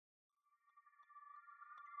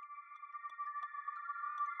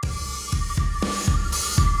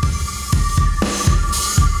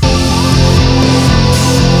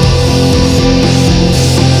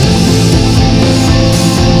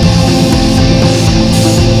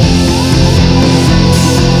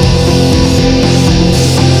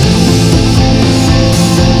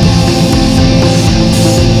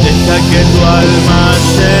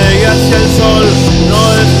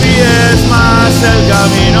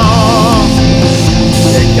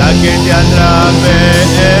Deja que te atrape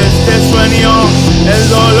este sueño, el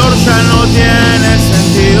dolor ya no tiene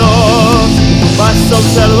sentido. Vas a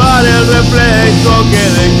observar el reflejo que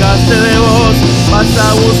dejaste de vos. Vas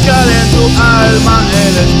a buscar en tu alma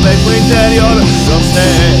el espejo interior. Lo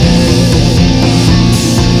sé,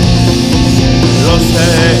 lo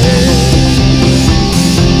sé.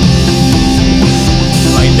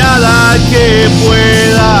 No hay nada que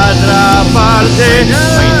pueda atraparte,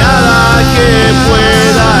 no hay nada que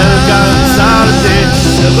pueda alcanzarte.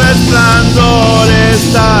 El resplandor es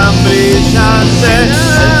tan brillante,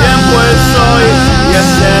 el tiempo es hoy y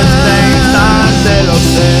es este instante. Lo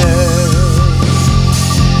sé,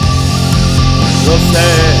 lo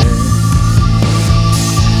sé.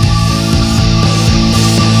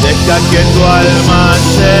 Deja que tu alma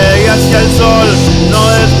llegue hacia el sol, no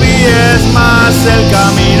desvíes más el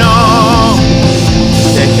camino.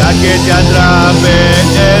 Deja que te atrape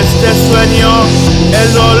este sueño, el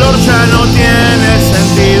dolor ya no tiene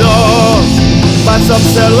sentido. Vas a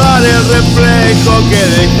observar el reflejo que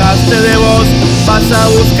dejaste de vos. Vas a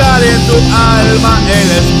buscar en tu alma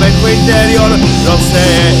el espejo interior. Lo sé,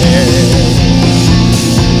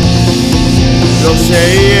 lo sé.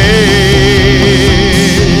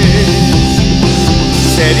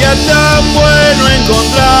 Sería tan bueno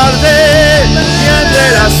encontrarte y entre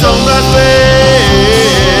las sombras ver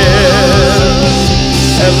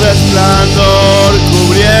el resplandor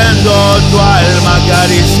cubriendo tu alma,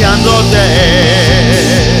 acariciándote.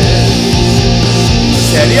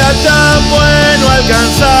 Sería tan bueno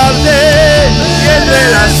alcanzarte y entre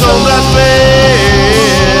las sombras ver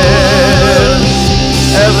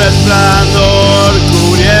el resplandor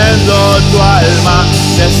cubriendo tu alma,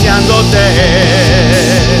 deseándote,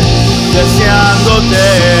 deseándote.